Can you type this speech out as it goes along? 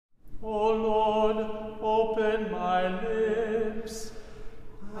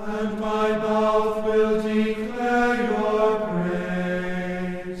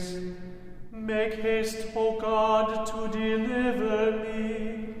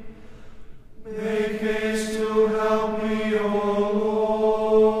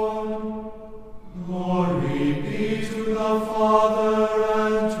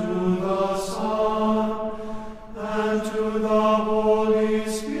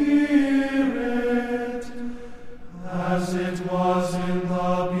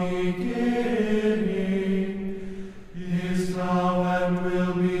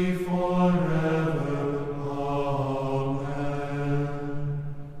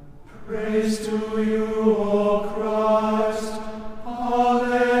Praise to you, O Christ.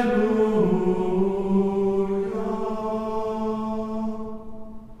 Hallelujah.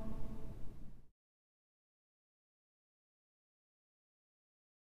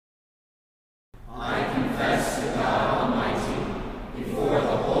 I confess to God Almighty, before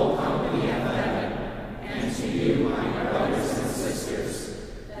the whole company of heaven, and to you, my brothers and sisters,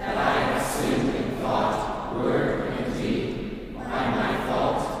 that I have sinned in thought, word, and deed, by my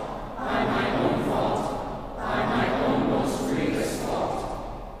fault, by my own fault, by my own most grievous fault.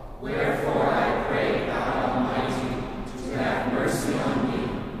 Wherefore I pray God Almighty to have mercy on me,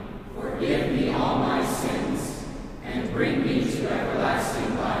 forgive me all my sins, and bring me to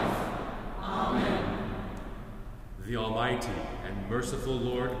everlasting life. Amen. The Almighty and merciful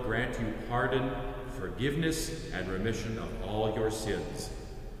Lord grant you pardon, forgiveness, and remission of all your sins.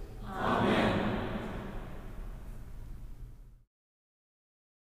 Amen.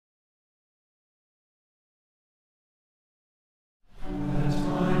 Let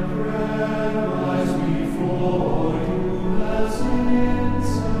my bread rise before you as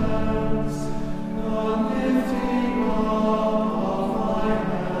incense, the lifting up of my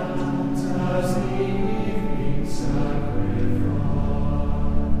hands as the evening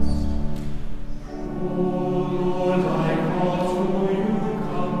sacrifice. O Lord, I call to you,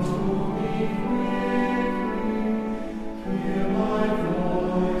 come to me quickly. Hear my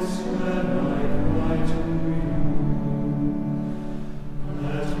voice when I cry to you.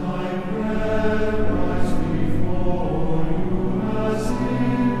 Let my bread rise before you as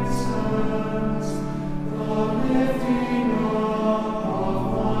incense, the lifting up of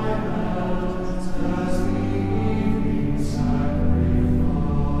my hands as the evening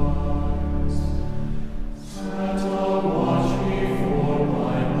sacrifice. Set a watch before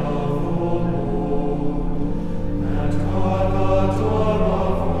my mouth, O Lord, and guard the door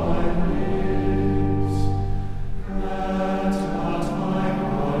of my lips. Grant not my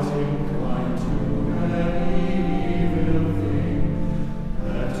heart incline to any evil thing.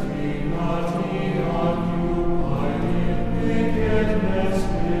 Let me not be occupied in wickedness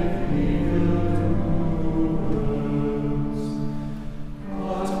with evildoers.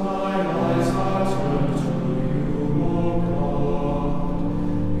 But my eyes are turned to you, O God.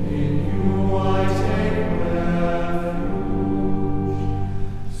 In you I take refuge.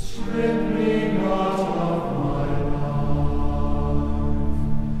 Strip me not of my life.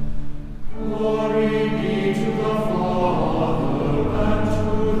 Glory be to the Father, and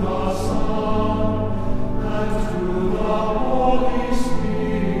to the Son, and to the Holy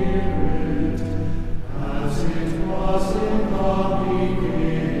Spirit, as it was in the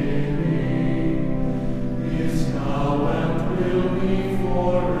beginning, is now, and will be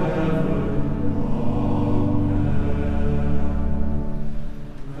forever. Amen.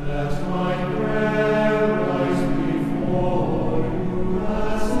 Let my prayer rise before you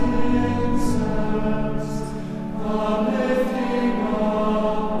as incense, the lifting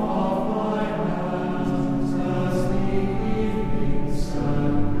up of my hands as the evening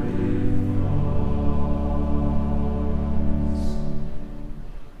sacrifice.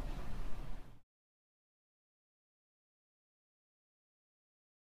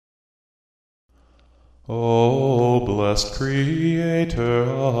 O blessed Creator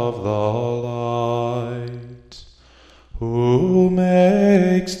of the light, who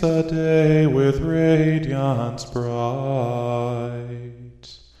makes the day with radiance bright,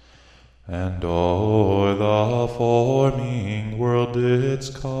 and o'er the forming world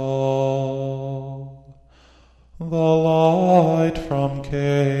didst call the light from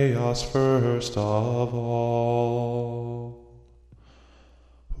chaos first of all,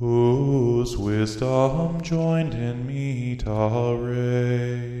 whose wisdom joined in meet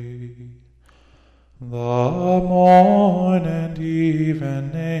array the morn and eve,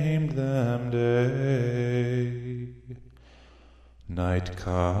 and named them day. Night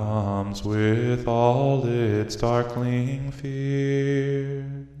comes with all its darkling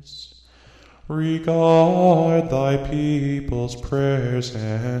fears. Regard thy people's prayers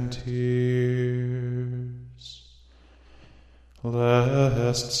and tears,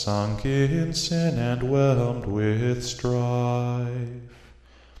 lest sunk in sin and whelmed with strife,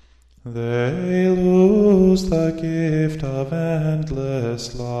 they lose the gift of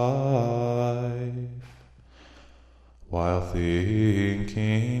endless life, while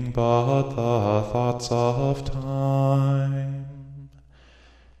thinking but the thoughts of time,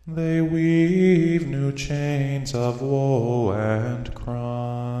 they weave new chains of woe and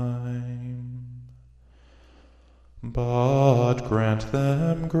crime. But grant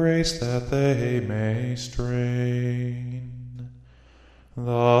them grace that they may strain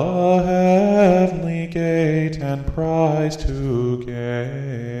the heavenly gate and prize to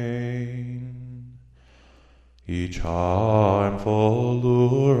gain. Each harmful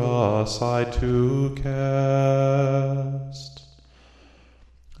lure aside to cast,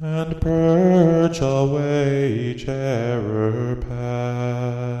 and purge away each error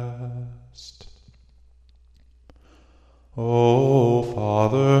past. O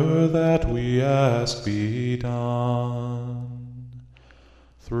Father, that we ask be done,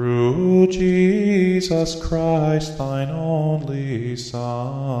 through Jesus Christ, thine only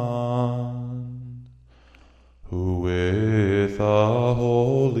Son, who with the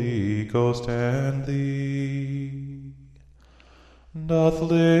Holy Ghost and thee doth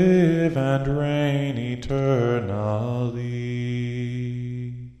live and reign eternally.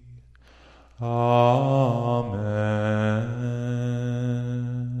 Amen.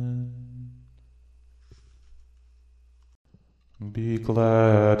 Be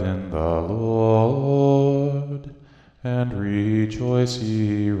glad in the Lord, and rejoice,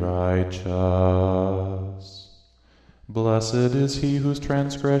 ye righteous. Blessed is he whose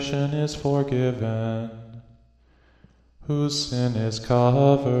transgression is forgiven, whose sin is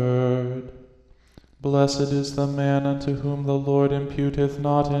covered. Blessed is the man unto whom the Lord imputeth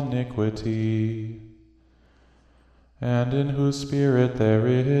not iniquity, and in whose spirit there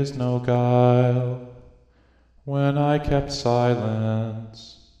is no guile. When I kept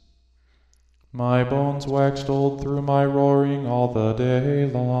silence, my bones waxed old through my roaring all the day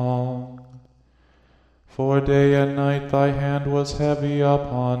long. For day and night thy hand was heavy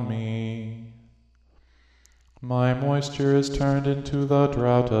upon me. My moisture is turned into the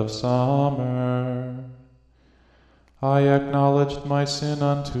drought of summer. I acknowledged my sin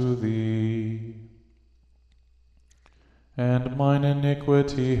unto thee, and mine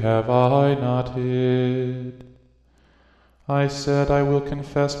iniquity have I not hid. I said, I will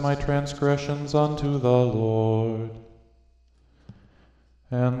confess my transgressions unto the Lord.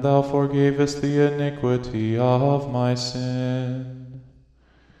 And thou forgavest the iniquity of my sin.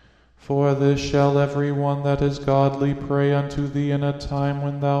 For this shall every one that is godly pray unto thee in a time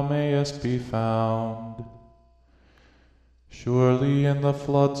when thou mayest be found. Surely in the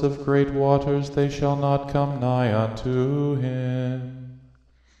floods of great waters they shall not come nigh unto him.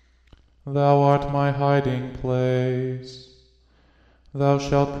 Thou art my hiding place. Thou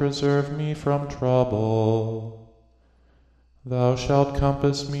shalt preserve me from trouble. Thou shalt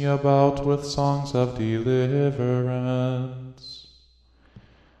compass me about with songs of deliverance.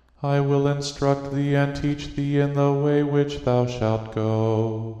 I will instruct thee and teach thee in the way which thou shalt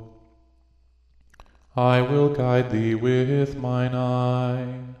go. I will guide thee with mine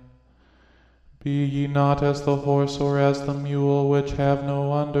eye. Be ye not as the horse or as the mule, which have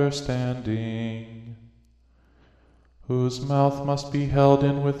no understanding, whose mouth must be held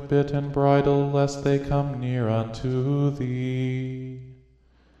in with bit and bridle, lest they come near unto thee.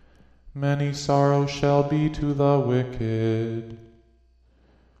 Many sorrows shall be to the wicked,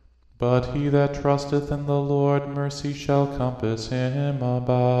 but he that trusteth in the Lord, mercy shall compass him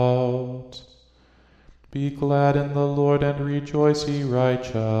about. Be glad in the Lord, and rejoice, ye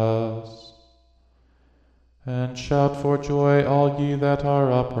righteous, and shout for joy, all ye that are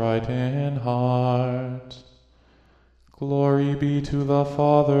upright in heart. Glory be to the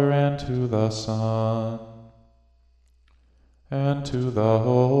Father, and to the Son, and to the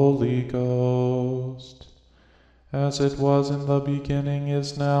Holy Ghost, as it was in the beginning,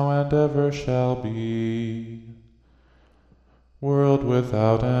 is now, and ever shall be, world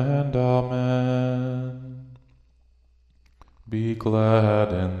without end. Amen. Be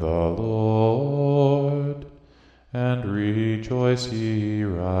glad in the Lord, and rejoice, ye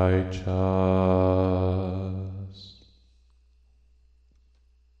righteous.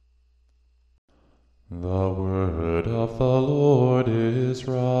 The word of the Lord is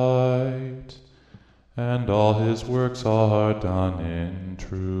right, and all his works are done in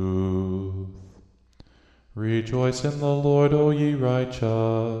truth. Rejoice in the Lord, O ye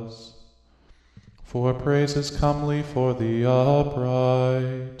righteous, for praise is comely for the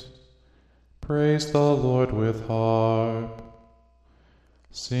upright. Praise the Lord with harp.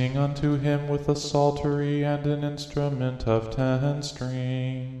 Sing unto him with a psaltery and an instrument of 10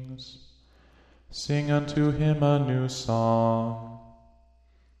 strings. Sing unto him a new song.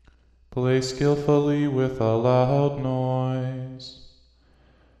 Play skillfully with a loud noise.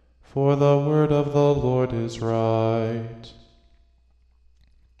 For the word of the Lord is right,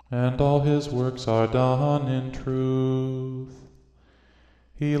 and all his works are done in truth.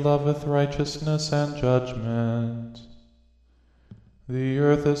 He loveth righteousness and judgment. The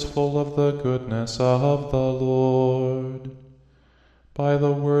earth is full of the goodness of the Lord. By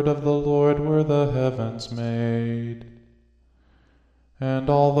the word of the Lord were the heavens made, and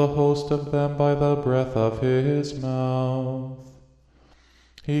all the host of them by the breath of his mouth.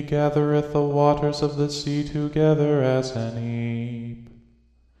 He gathereth the waters of the sea together as an heap.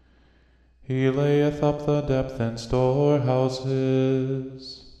 He layeth up the depth in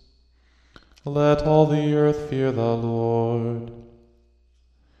storehouses. Let all the earth fear the Lord.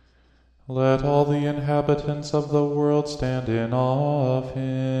 Let all the inhabitants of the world stand in awe of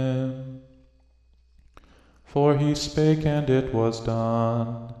him. For he spake, and it was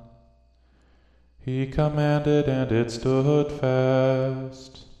done. He commanded, and it stood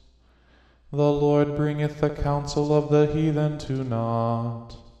fast. The Lord bringeth the counsel of the heathen to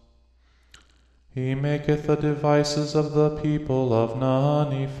naught. He maketh the devices of the people of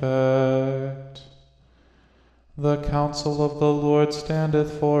none effect. The counsel of the Lord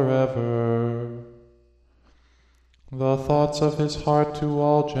standeth forever, the thoughts of his heart to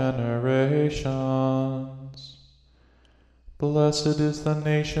all generations. Blessed is the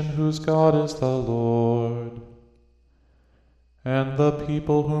nation whose God is the Lord, and the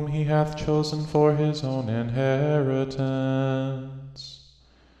people whom he hath chosen for his own inheritance.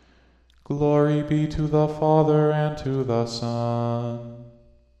 Glory be to the Father, and to the Son,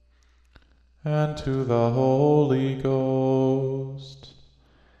 and to the Holy Ghost,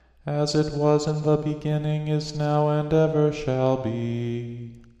 as it was in the beginning, is now, and ever shall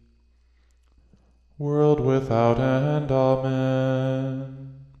be, world without end.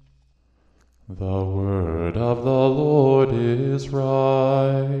 Amen. The word of the Lord is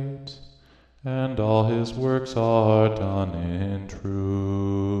right, and all his works are done in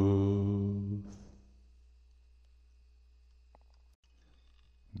truth.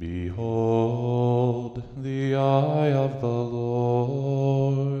 Behold, the eye of the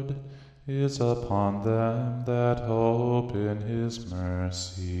Lord is upon them that hope in his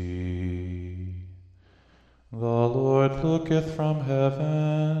mercy. The Lord looketh from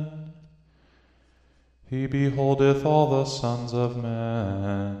heaven, he beholdeth all the sons of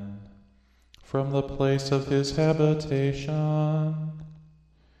men, from the place of his habitation.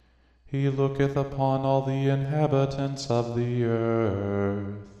 He looketh upon all the inhabitants of the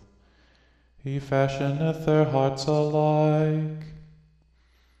earth. He fashioneth their hearts alike.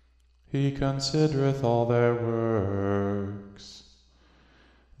 He considereth all their works.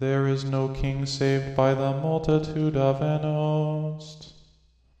 There is no king saved by the multitude of an host.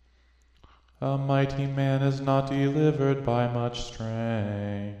 A mighty man is not delivered by much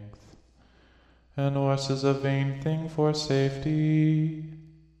strength. An horse is a vain thing for safety.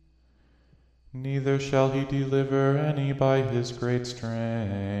 Neither shall he deliver any by his great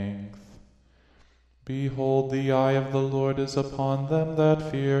strength. Behold, the eye of the Lord is upon them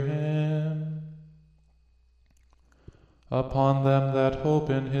that fear him, upon them that hope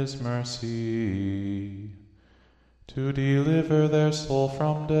in his mercy, to deliver their soul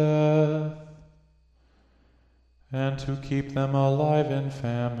from death, and to keep them alive in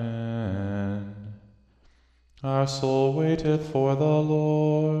famine. Our soul waiteth for the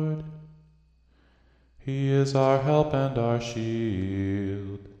Lord. He is our help and our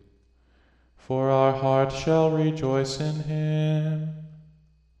shield. For our heart shall rejoice in him,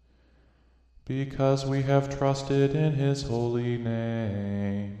 because we have trusted in his holy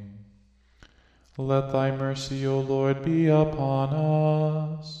name. Let thy mercy, O Lord, be upon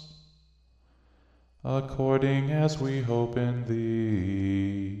us, according as we hope in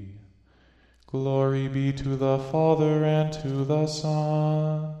thee. Glory be to the Father, and to the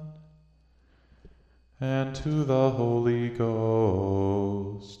Son, and to the Holy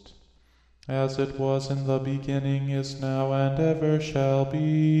Ghost, as it was in the beginning, is now, and ever shall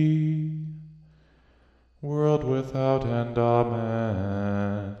be, world without end.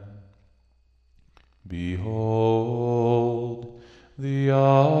 Amen. Behold, the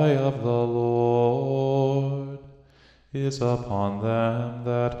eye of the Lord is upon them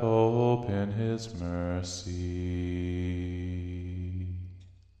that hope in his mercy.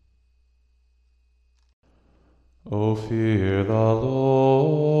 O fear the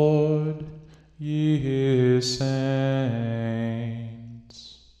Lord, ye his saints.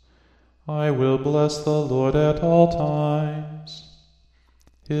 I will bless the Lord at all times.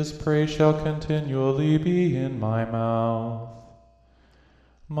 His praise shall continually be in my mouth.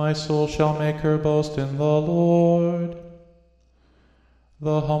 My soul shall make her boast in the Lord.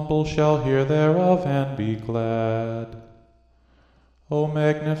 The humble shall hear thereof and be glad. O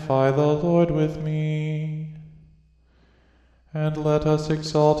magnify the Lord with me, and let us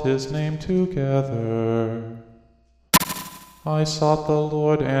exalt his name together. I sought the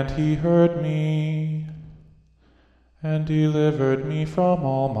Lord, and he heard me, and delivered me from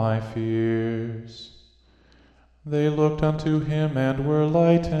all my fears. They looked unto him and were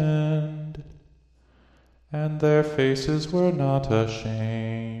lightened, and their faces were not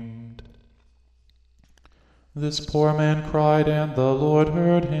ashamed. This poor man cried, and the Lord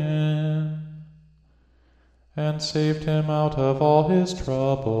heard him, and saved him out of all his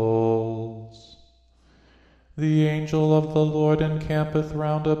troubles. The angel of the Lord encampeth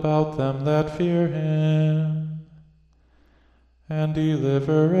round about them that fear him, and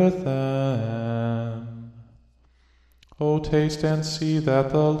delivereth them. O taste and see that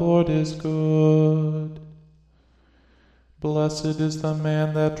the Lord is good. Blessed is the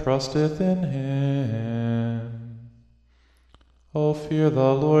man that trusteth in him. O fear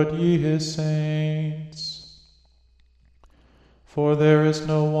the Lord, ye his saints, for there is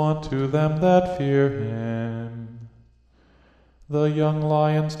no want to them that fear him. The young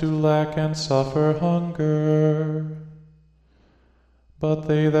lions do lack and suffer hunger, but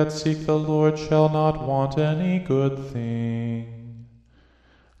they that seek the Lord shall not want any good thing.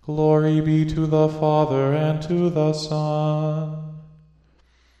 Glory be to the Father, and to the Son,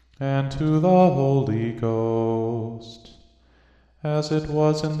 and to the Holy Ghost, as it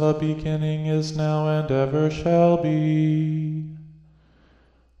was in the beginning, is now, and ever shall be,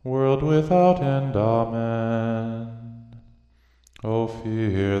 world without end. Amen. O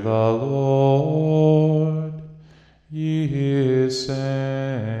fear the Lord, ye his saints.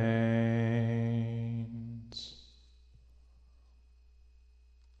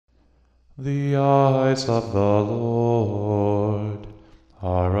 The eyes of the Lord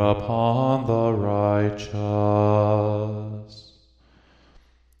are upon the righteous.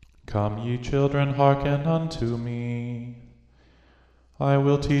 Come, ye children, hearken unto me. I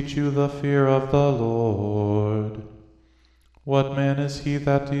will teach you the fear of the Lord. What man is he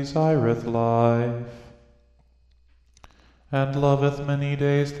that desireth life, and loveth many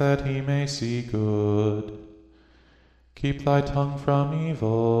days that he may see good? Keep thy tongue from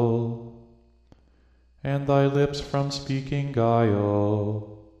evil, and thy lips from speaking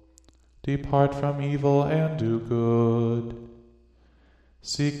guile. Depart from evil and do good.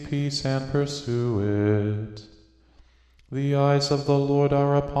 Seek peace and pursue it. The eyes of the Lord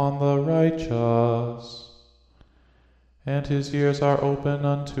are upon the righteous, and his ears are open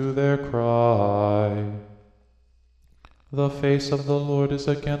unto their cry. The face of the Lord is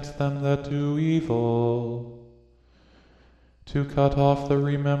against them that do evil, to cut off the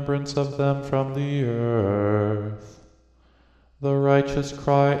remembrance of them from the earth. The righteous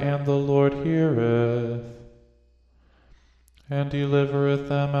cry, and the Lord heareth, and delivereth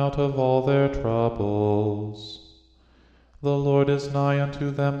them out of all their troubles. The Lord is nigh unto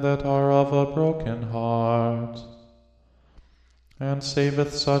them that are of a broken heart, and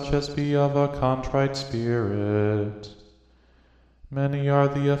saveth such as be of a contrite spirit. Many are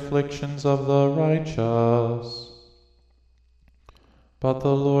the afflictions of the righteous, but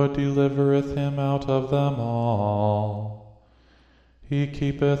the Lord delivereth him out of them all. He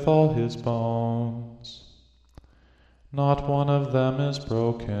keepeth all his bones. Not one of them is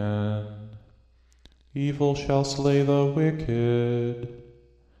broken. Evil shall slay the wicked,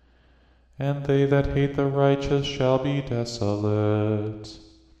 and they that hate the righteous shall be desolate.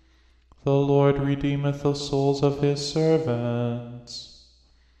 The Lord redeemeth the souls of his servants,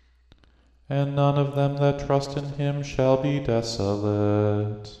 and none of them that trust in him shall be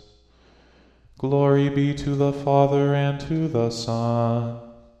desolate. Glory be to the Father, and to the Son,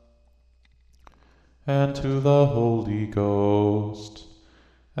 and to the Holy Ghost,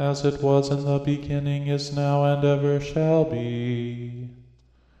 as it was in the beginning, is now, and ever shall be,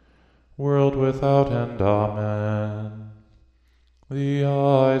 world without end. Amen. The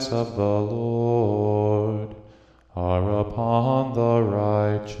eyes of the Lord are upon the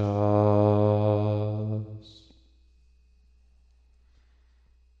righteous.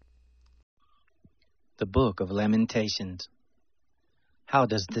 The Book of Lamentations. How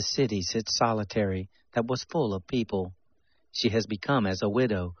does the city sit solitary that was full of people? She has become as a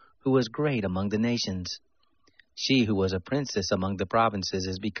widow who was great among the nations. She who was a princess among the provinces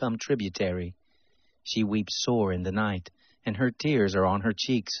is become tributary. She weeps sore in the night, and her tears are on her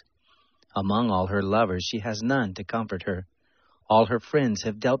cheeks. Among all her lovers she has none to comfort her. All her friends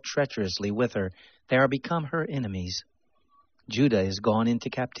have dealt treacherously with her. They are become her enemies. Judah is gone into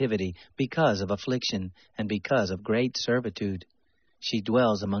captivity because of affliction and because of great servitude. She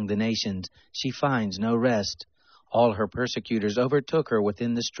dwells among the nations. She finds no rest. All her persecutors overtook her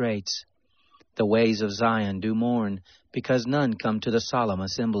within the straits. The ways of Zion do mourn, because none come to the solemn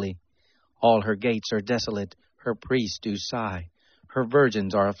assembly. All her gates are desolate. Her priests do sigh. Her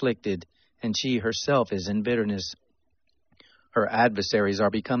virgins are afflicted, and she herself is in bitterness. Her adversaries are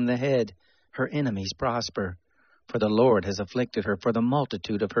become the head, her enemies prosper. For the Lord has afflicted her for the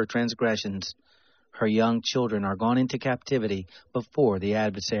multitude of her transgressions. Her young children are gone into captivity before the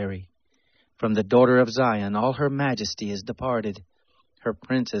adversary. From the daughter of Zion all her majesty is departed. Her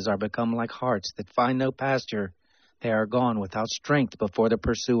princes are become like harts that find no pasture. They are gone without strength before the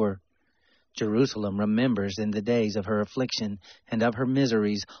pursuer. Jerusalem remembers in the days of her affliction and of her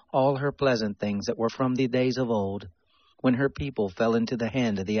miseries all her pleasant things that were from the days of old, when her people fell into the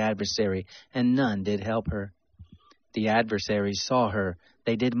hand of the adversary, and none did help her. The adversaries saw her,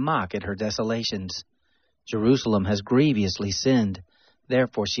 they did mock at her desolations. Jerusalem has grievously sinned,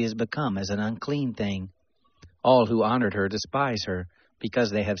 therefore she is become as an unclean thing. All who honored her despise her,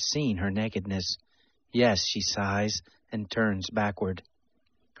 because they have seen her nakedness. Yes, she sighs and turns backward.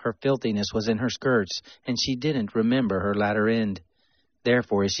 Her filthiness was in her skirts, and she didn't remember her latter end.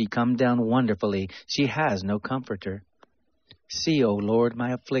 Therefore is she come down wonderfully, she has no comforter. See, O Lord,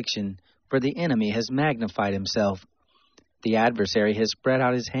 my affliction, for the enemy has magnified himself. The adversary has spread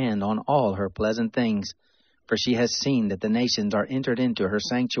out his hand on all her pleasant things, for she has seen that the nations are entered into her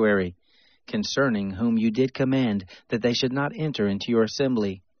sanctuary, concerning whom you did command that they should not enter into your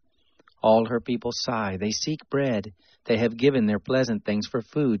assembly. All her people sigh, they seek bread, they have given their pleasant things for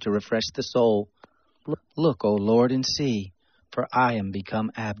food to refresh the soul. Look, O Lord, and see, for I am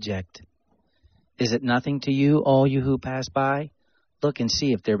become abject. Is it nothing to you, all you who pass by? Look and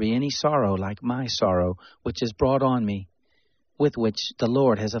see if there be any sorrow like my sorrow, which is brought on me, with which the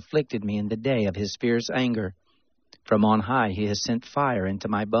Lord has afflicted me in the day of his fierce anger. From on high he has sent fire into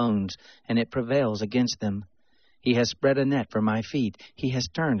my bones, and it prevails against them. He has spread a net for my feet, he has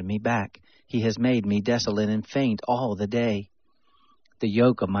turned me back, he has made me desolate and faint all the day. The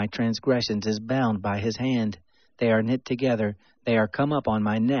yoke of my transgressions is bound by his hand. They are knit together, they are come up on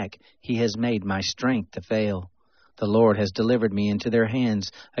my neck, he has made my strength to fail. The Lord has delivered me into their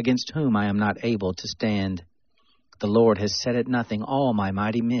hands, against whom I am not able to stand. The Lord has set at nothing all my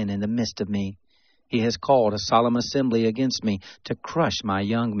mighty men in the midst of me. He has called a solemn assembly against me to crush my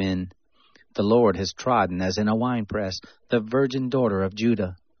young men. The Lord has trodden as in a winepress the virgin daughter of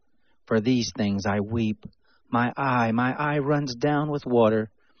Judah. For these things I weep. My eye runs down with water,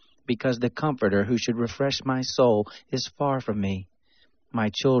 because the Comforter who should refresh my soul is far from me. My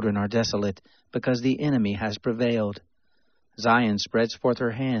children are desolate, because the enemy has prevailed. Zion spreads forth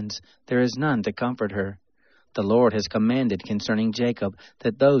her hands, there is none to comfort her. The Lord has commanded concerning Jacob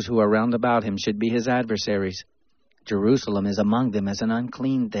that those who are round about him should be his adversaries. Jerusalem is among them as an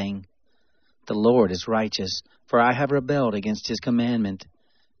unclean thing. The Lord is righteous, for I have rebelled against his commandment.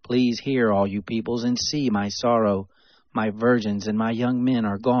 Please hear, all you peoples, and see my sorrow. My virgins and my young men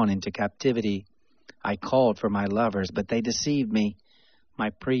are gone into captivity. I called for my lovers, but they deceived me. My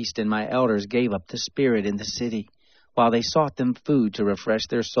priests and my elders gave up the spirit in the city, while they sought them food to refresh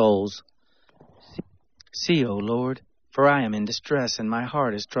their souls. See, O Lord, for I am in distress, and my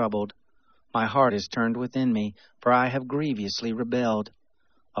heart is troubled. My heart is turned within me, for I have grievously rebelled.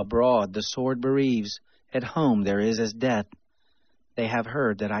 Abroad the sword bereaves, at home there is as death. They have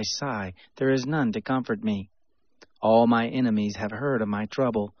heard that I sigh, there is none to comfort me. All my enemies have heard of my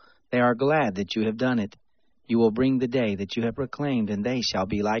trouble, they are glad that you have done it. You will bring the day that you have proclaimed, and they shall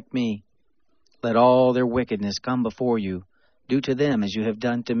be like me. Let all their wickedness come before you. Do to them as you have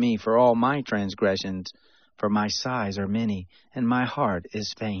done to me for all my transgressions, for my sighs are many, and my heart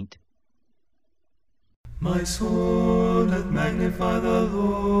is faint. My soul doth magnify the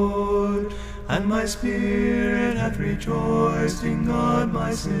Lord, and my spirit hath rejoiced in God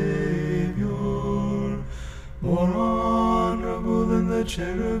my Saviour. More honorable than the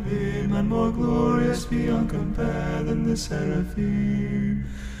cherubim, and more glorious beyond compare than the seraphim,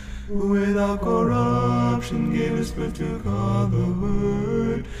 who without corruption gavest birth to God the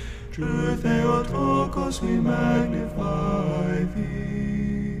Word. True Theotokos, we magnify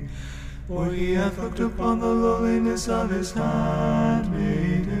thee. For he hath looked upon the lowliness of his handmaiden.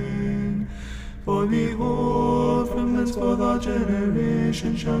 For behold, from henceforth all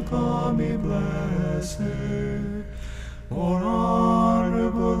generations shall call me blessed. More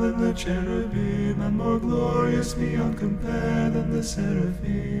honorable than the cherubim, and more glorious beyond compare than the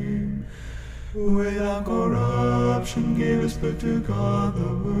seraphim, who without corruption gavest birth to God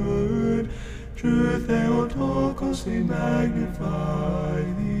the Word. True Theotokos, we magnify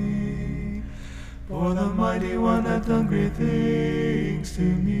thee. For the Mighty One hath done great things to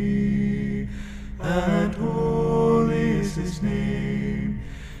me, and holy is his name,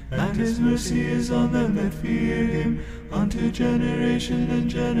 and his mercy is on them that fear him, unto generation and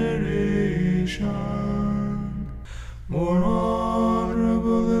generation. more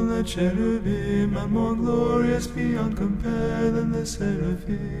honorable than the cherubim, and more glorious beyond compare than the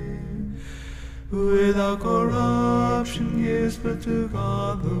seraphim, who without corruption gives birth to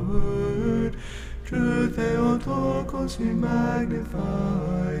God the Word. True Theotokos, we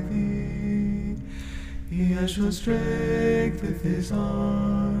magnify thee. He has shown strength with his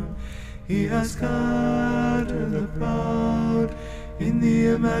arm. He has scattered the proud in the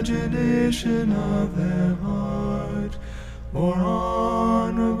imagination of their heart. More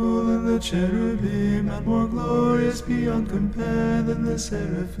honorable than the cherubim, and more glorious beyond compare than the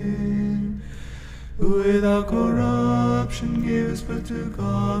seraphim, who without corruption gives birth to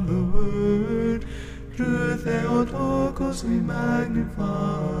God the Word. True Theotokos, we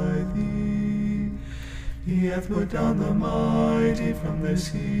magnify thee. He hath put down the mighty from their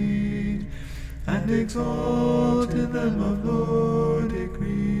seat, and exalted them of low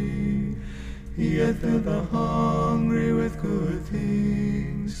degree. He hath filled the hungry with good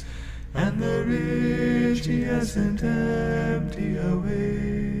things, and the rich he has sent empty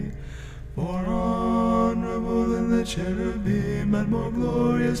away. More honorable than the cherubim, and more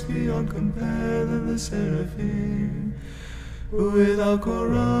glorious beyond compare than the seraphim, who without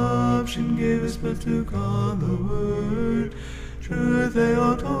corruption gives birth to God the Word. True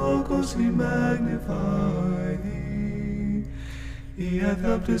Theotokos, we magnify thee. He hath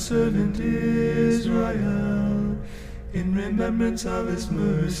helped his servant Israel in remembrance of his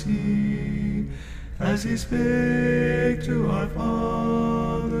mercy, as he spake to our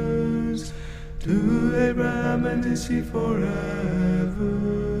fathers, to Abraham and his seed forever.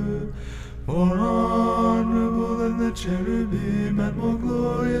 More honorable than the cherubim, and more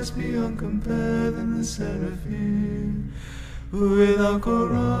glorious beyond compare than the seraphim, who without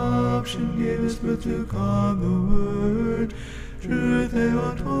corruption gives birth to God the Word. True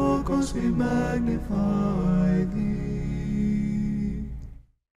Theotokos, we magnify thee.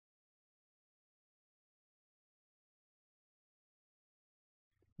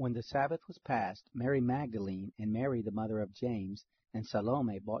 When the Sabbath was past, Mary Magdalene and Mary the mother of James and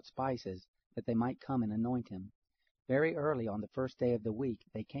Salome bought spices, that they might come and anoint him. Very early on the first day of the week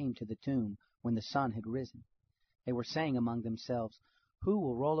they came to the tomb when the sun had risen. They were saying among themselves, "Who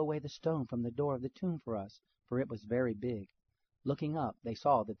will roll away the stone from the door of the tomb for us?" For it was very big. Looking up, they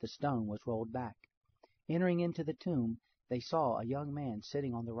saw that the stone was rolled back. Entering into the tomb, they saw a young man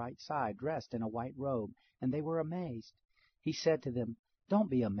sitting on the right side, dressed in a white robe, and they were amazed. He said to them, "Don't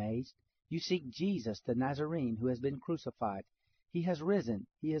be amazed. You seek Jesus the Nazarene, who has been crucified. He has risen.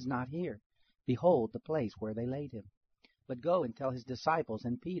 He is not here. Behold the place where they laid him. But go and tell his disciples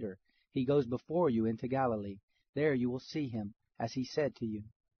and Peter, he goes before you into Galilee. There you will see him, as he said to you."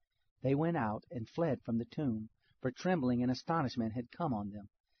 They went out and fled from the tomb, for trembling and astonishment had come on them.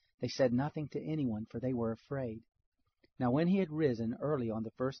 They said nothing to anyone, for they were afraid. Now when he had risen early on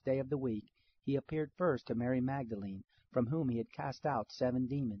the first day of the week, he appeared first to Mary Magdalene, from whom he had cast out 7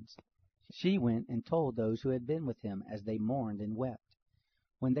 demons. She went and told those who had been with him, as they mourned and wept.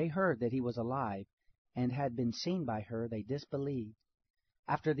 When they heard that he was alive, and had been seen by her, they disbelieved.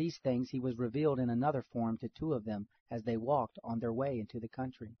 After these things he was revealed in another form to 2 of them, as they walked on their way into the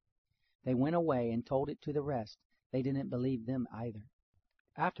country. They went away and told it to the rest. They didn't believe them either.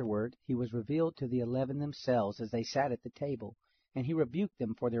 Afterward he was revealed to the 11 themselves, as they sat at the table, and he rebuked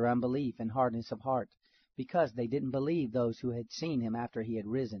them for their unbelief and hardness of heart, because they didn't believe those who had seen him after he had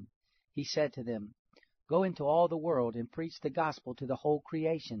risen. He said to them, "Go into all the world and preach the gospel to the whole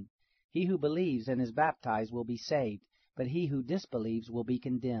creation. He who believes and is baptized will be saved, but he who disbelieves will be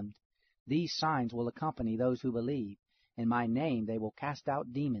condemned. These signs will accompany those who believe. In my name they will cast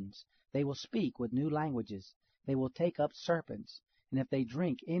out demons. They will speak with new languages. They will take up serpents. And if they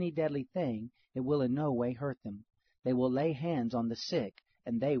drink any deadly thing, it will in no way hurt them. They will lay hands on the sick,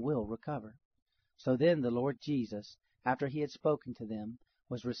 and they will recover." So then the Lord Jesus, after he had spoken to them,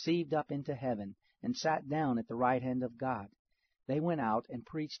 was received up into heaven, and sat down at the right hand of God. They went out and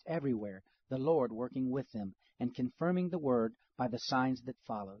preached everywhere, the Lord working with them, and confirming the word by the signs that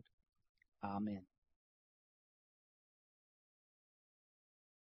followed. Amen.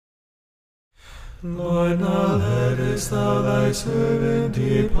 Lord, now lettest thou thy servant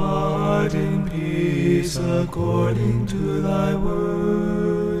depart in peace according to thy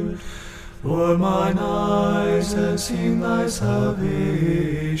word. For mine eyes have seen thy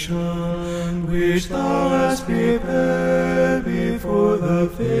salvation, which thou hast prepared before the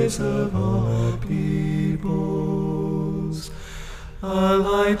face of all peoples, a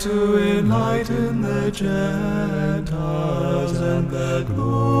light to enlighten the Gentiles, and the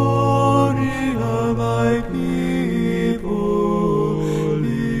glory of thy people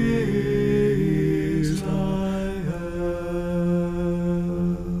Israel.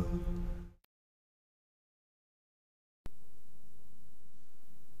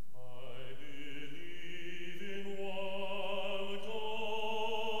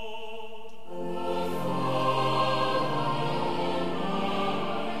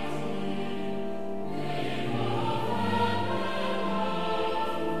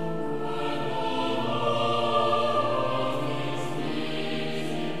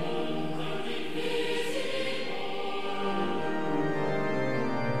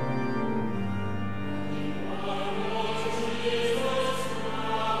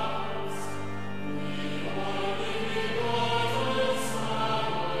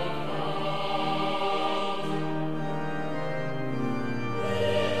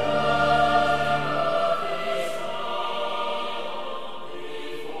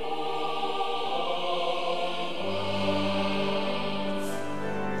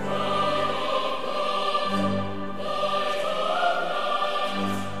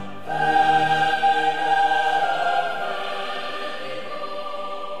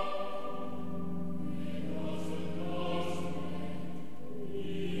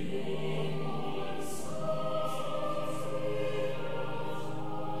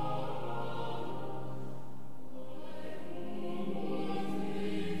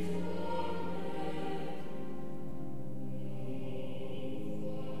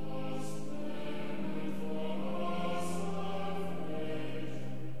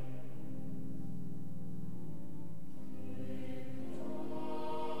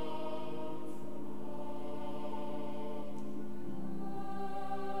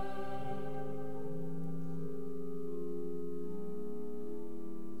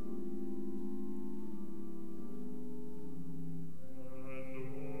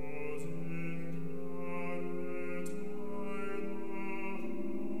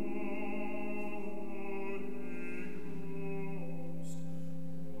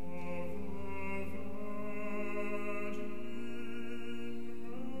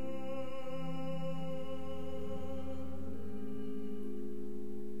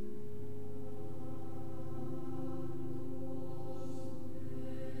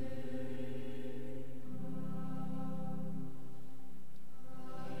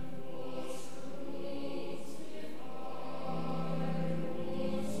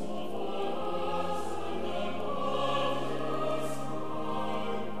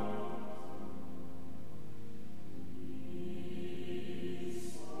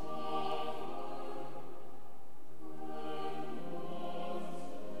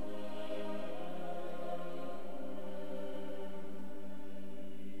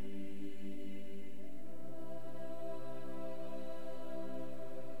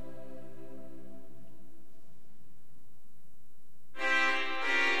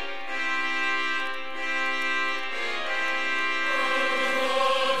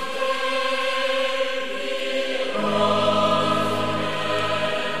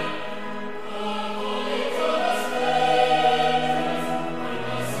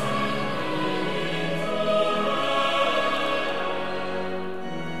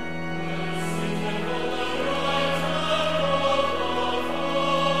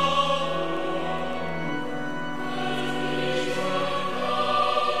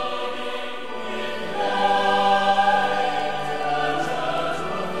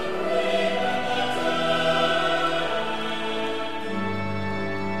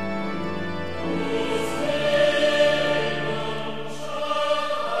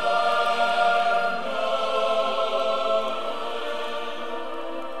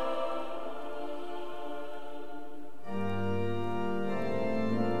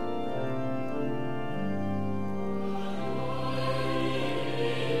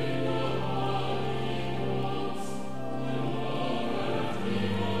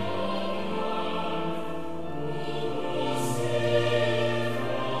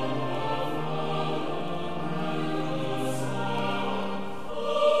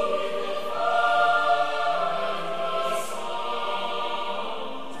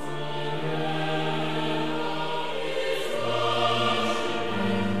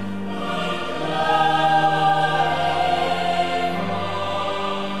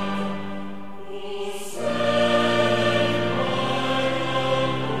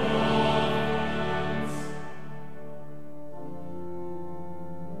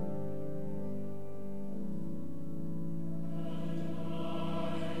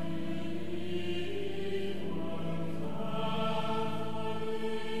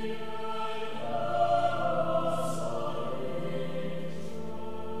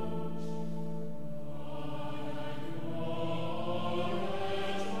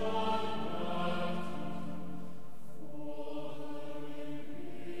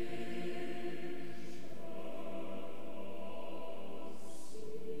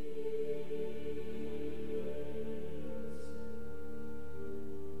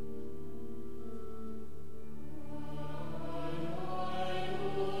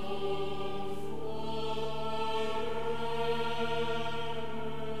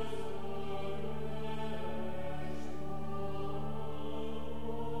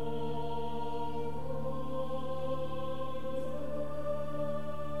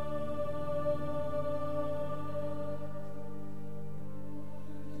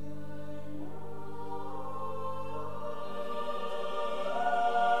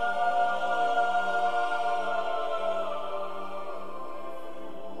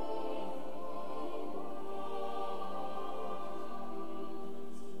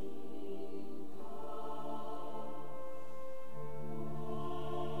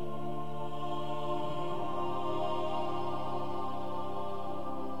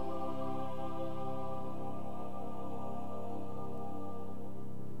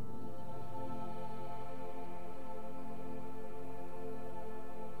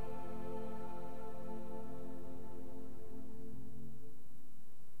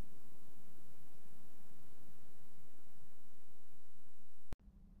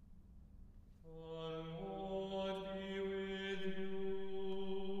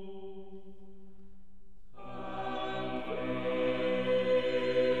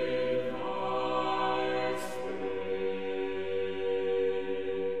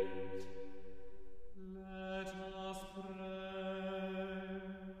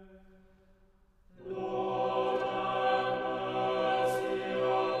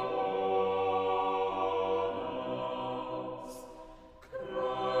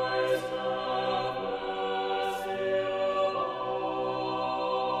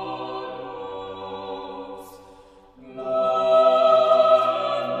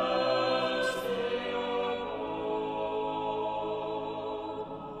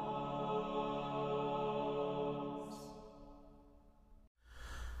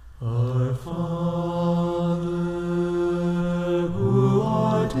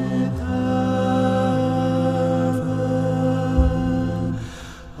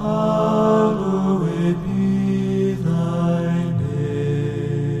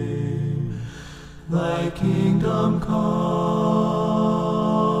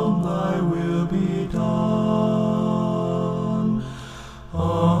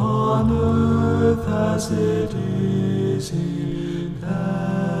 as it is in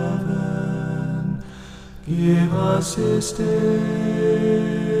heaven. Give us this day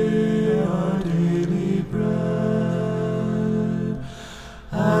our daily bread,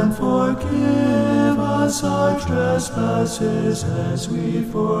 and forgive us our trespasses as we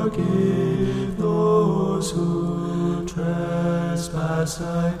forgive those who trespass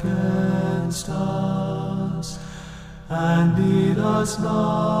against us. And lead us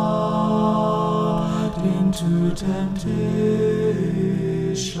not into temptation,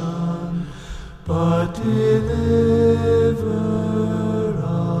 but deliver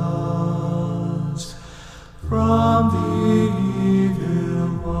us from the evil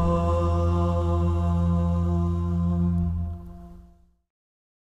one.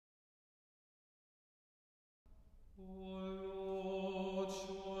 O Lord,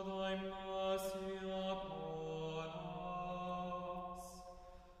 show thy mercy upon us,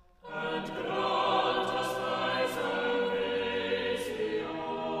 and grant us thy salvation.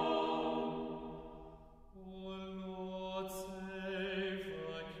 O Lord, save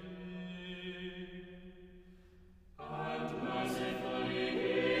the King, and mercifully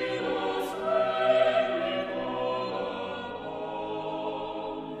heal us when we call upon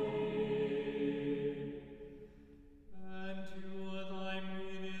thee. Endure thy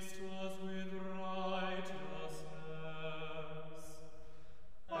ministers with righteousness,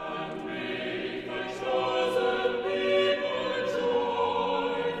 and make the chosen people joyful.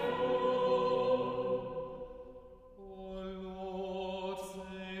 O Lord,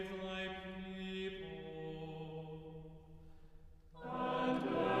 save thy people, and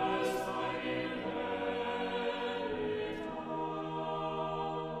bless thine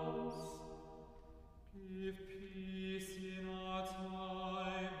inheritance. Give peace in our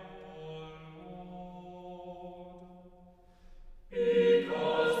time, O Lord,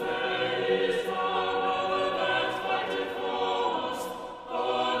 because there is none other that fighteth for us,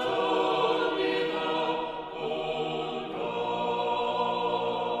 but only thou, O God.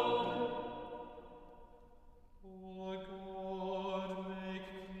 O God, make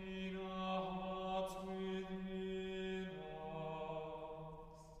clean our hearts within us,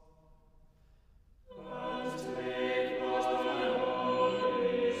 and take not thy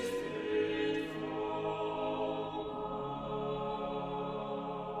Holy Spirit from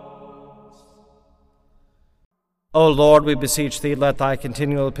us. O Lord, we beseech thee, let thy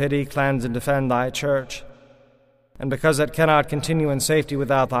continual pity cleanse and defend thy church. And because it cannot continue in safety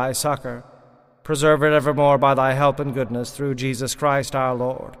without thy succor, preserve it evermore by thy help and goodness, through Jesus Christ our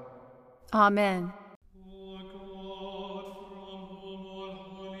Lord. Amen. O God, from whom all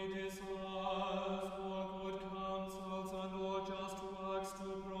holy desires, all good counsels, and all just works to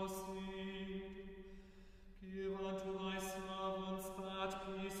proceed, give unto thy servants that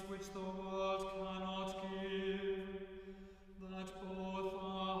peace which the world cannot give, that both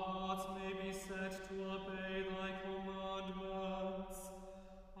our hearts may be set to obey thy commandments,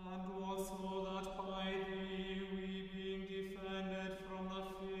 and also that by thee we, being defended from the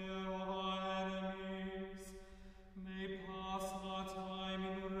fear of our enemies, may pass our time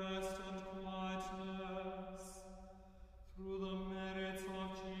in rest and quietness, through the merits of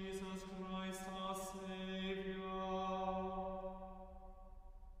Jesus Christ our Savior.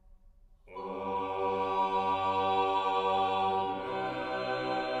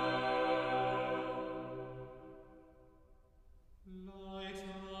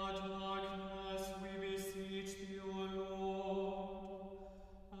 Lighten our darkness, we beseech thee, O Lord,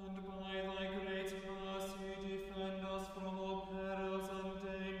 and by thy great mercy defend us from all perils and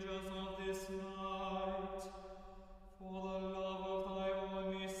dangers of this night, for the love of thy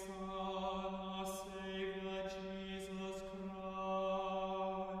only Son, our Saviour, Jesus Christ.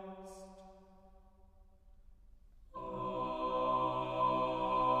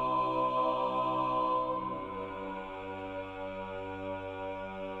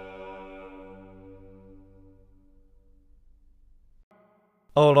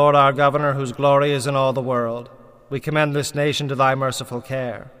 O Lord, our Governor, whose glory is in all the world, we commend this nation to thy merciful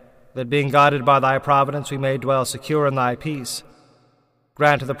care, that being guided by thy providence we may dwell secure in thy peace.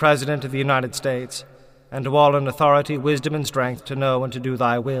 Grant to the President of the United States, and to all in authority, wisdom and strength to know and to do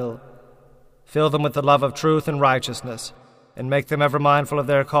thy will. Fill them with the love of truth and righteousness, and make them ever mindful of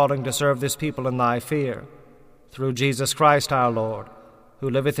their calling to serve this people in thy fear. Through Jesus Christ our Lord, who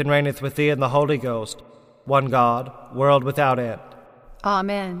liveth and reigneth with thee in the Holy Ghost, one God, world without end.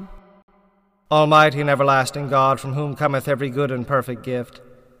 Amen. Almighty and everlasting God, from whom cometh every good and perfect gift,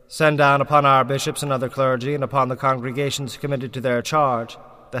 send down upon our bishops and other clergy, and upon the congregations committed to their charge,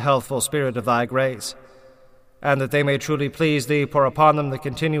 the healthful spirit of thy grace, and that they may truly please thee, pour upon them the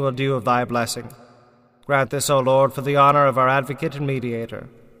continual dew of thy blessing. Grant this, O Lord, for the honor of our advocate and mediator,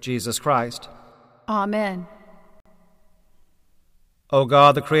 Jesus Christ. Amen. O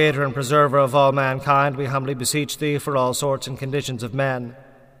God, the creator and preserver of all mankind, we humbly beseech thee for all sorts and conditions of men,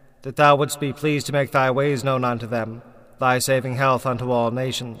 that thou wouldst be pleased to make thy ways known unto them, thy saving health unto all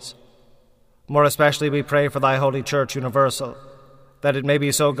nations. More especially we pray for thy holy Church universal, that it may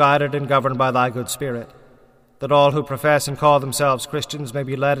be so guided and governed by thy good Spirit, that all who profess and call themselves Christians may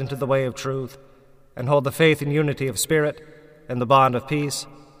be led into the way of truth, and hold the faith and unity of spirit, and the bond of peace,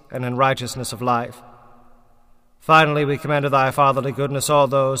 and in righteousness of life. Finally, we commend to thy fatherly goodness all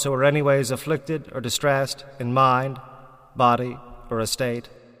those who are any ways afflicted or distressed in mind, body, or estate.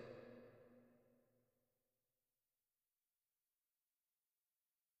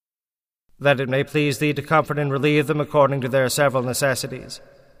 That it may please thee to comfort and relieve them according to their several necessities,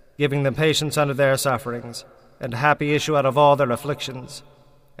 giving them patience under their sufferings, and a happy issue out of all their afflictions.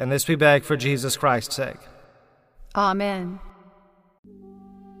 And this we beg for Jesus Christ's sake. Amen.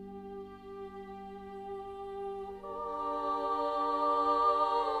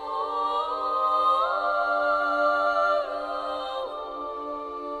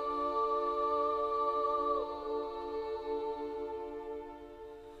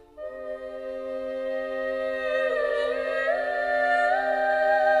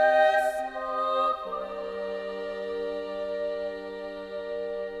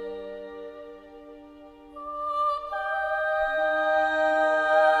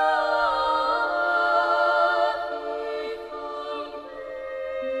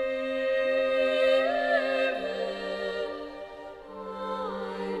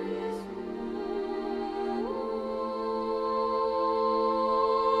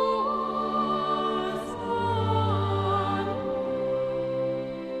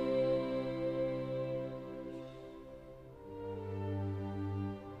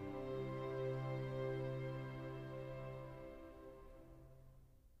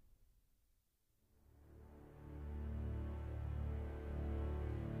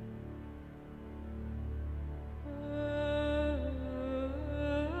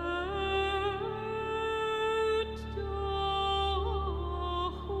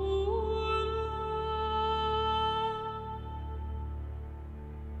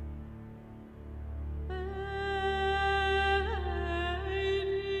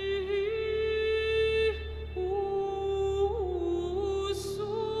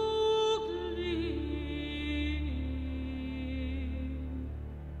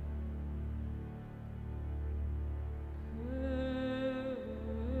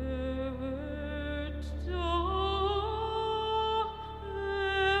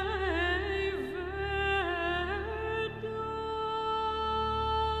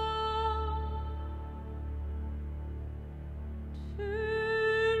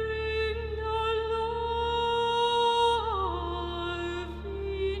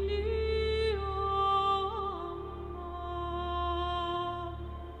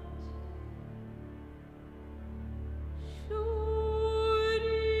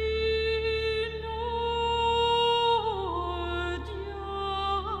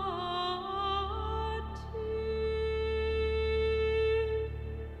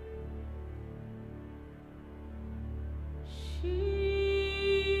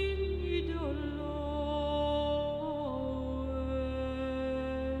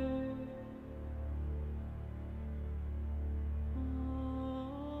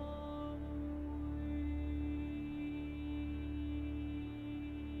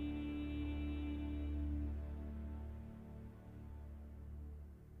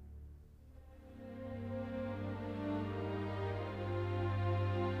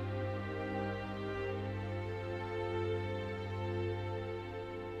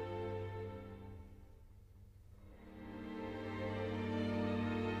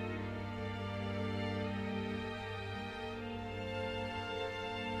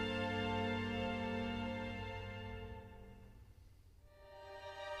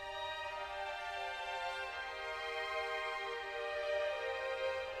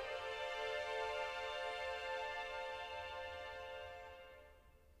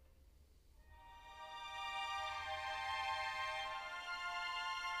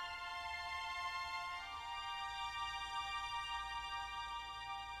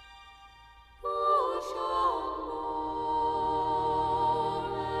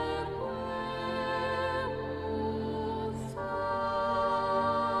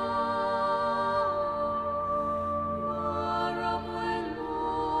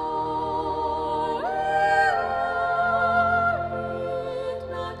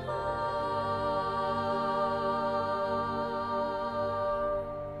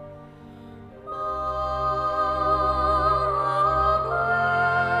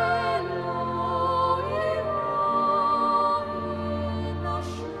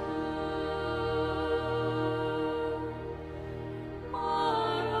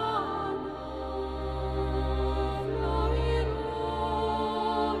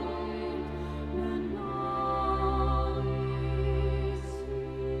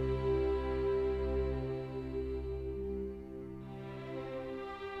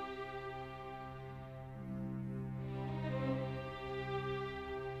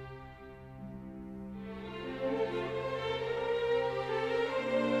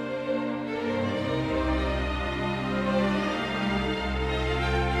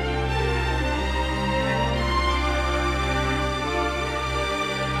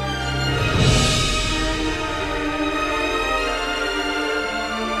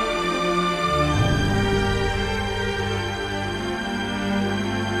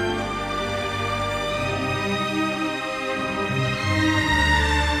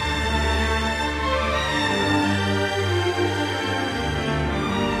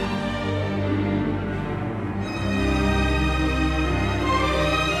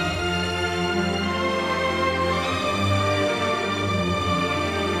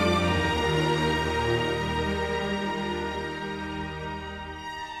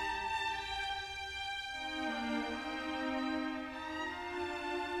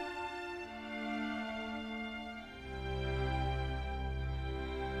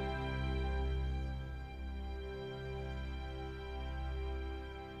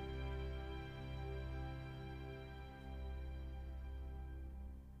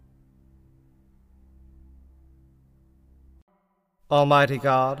 Almighty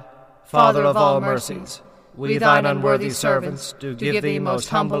God, Father of all mercies, we thine unworthy servants do give thee most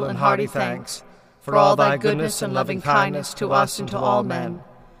humble and hearty thanks for all thy goodness and loving kindness to us and to all men.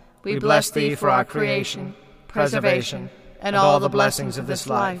 We bless thee for our creation, preservation, and all the blessings of this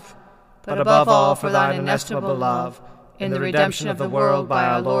life, but above all for thine inestimable love in the redemption of the world by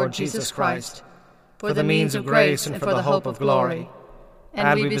our Lord Jesus Christ, for the means of grace and for the hope of glory.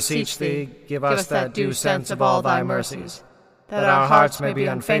 And we beseech thee, give us that due sense of all thy mercies, that our hearts may be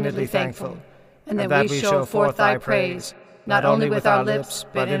unfeignedly thankful, and that we show forth thy praise, not only with our lips,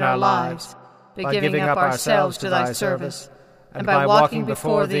 but in our lives, by giving up ourselves to thy service, and by walking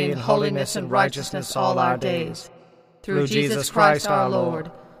before thee in holiness and righteousness all our days. Through Jesus Christ our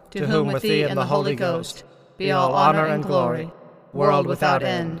Lord, to whom with thee and the Holy Ghost be all honor and glory, world without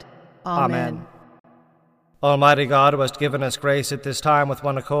end. Amen. Almighty God, who hast given us grace at this time with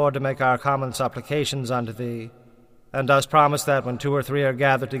one accord to make our common supplications unto thee, and dost promise that when 2 or 3 are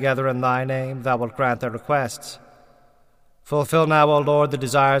gathered together in thy name, thou wilt grant their requests. Fulfill now, O Lord, the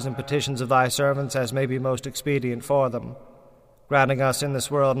desires and petitions of thy servants as may be most expedient for them, granting us in this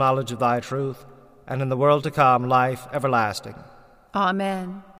world knowledge of thy truth, and in the world to come life everlasting.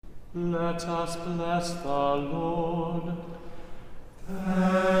 Amen. Let us bless the Lord.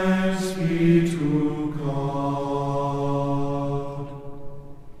 Thanks be to God.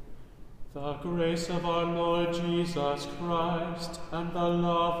 The grace of our Lord Jesus Christ, and the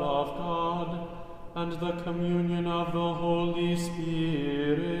love of God, and the communion of the Holy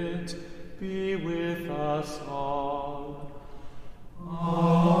Spirit be with us all.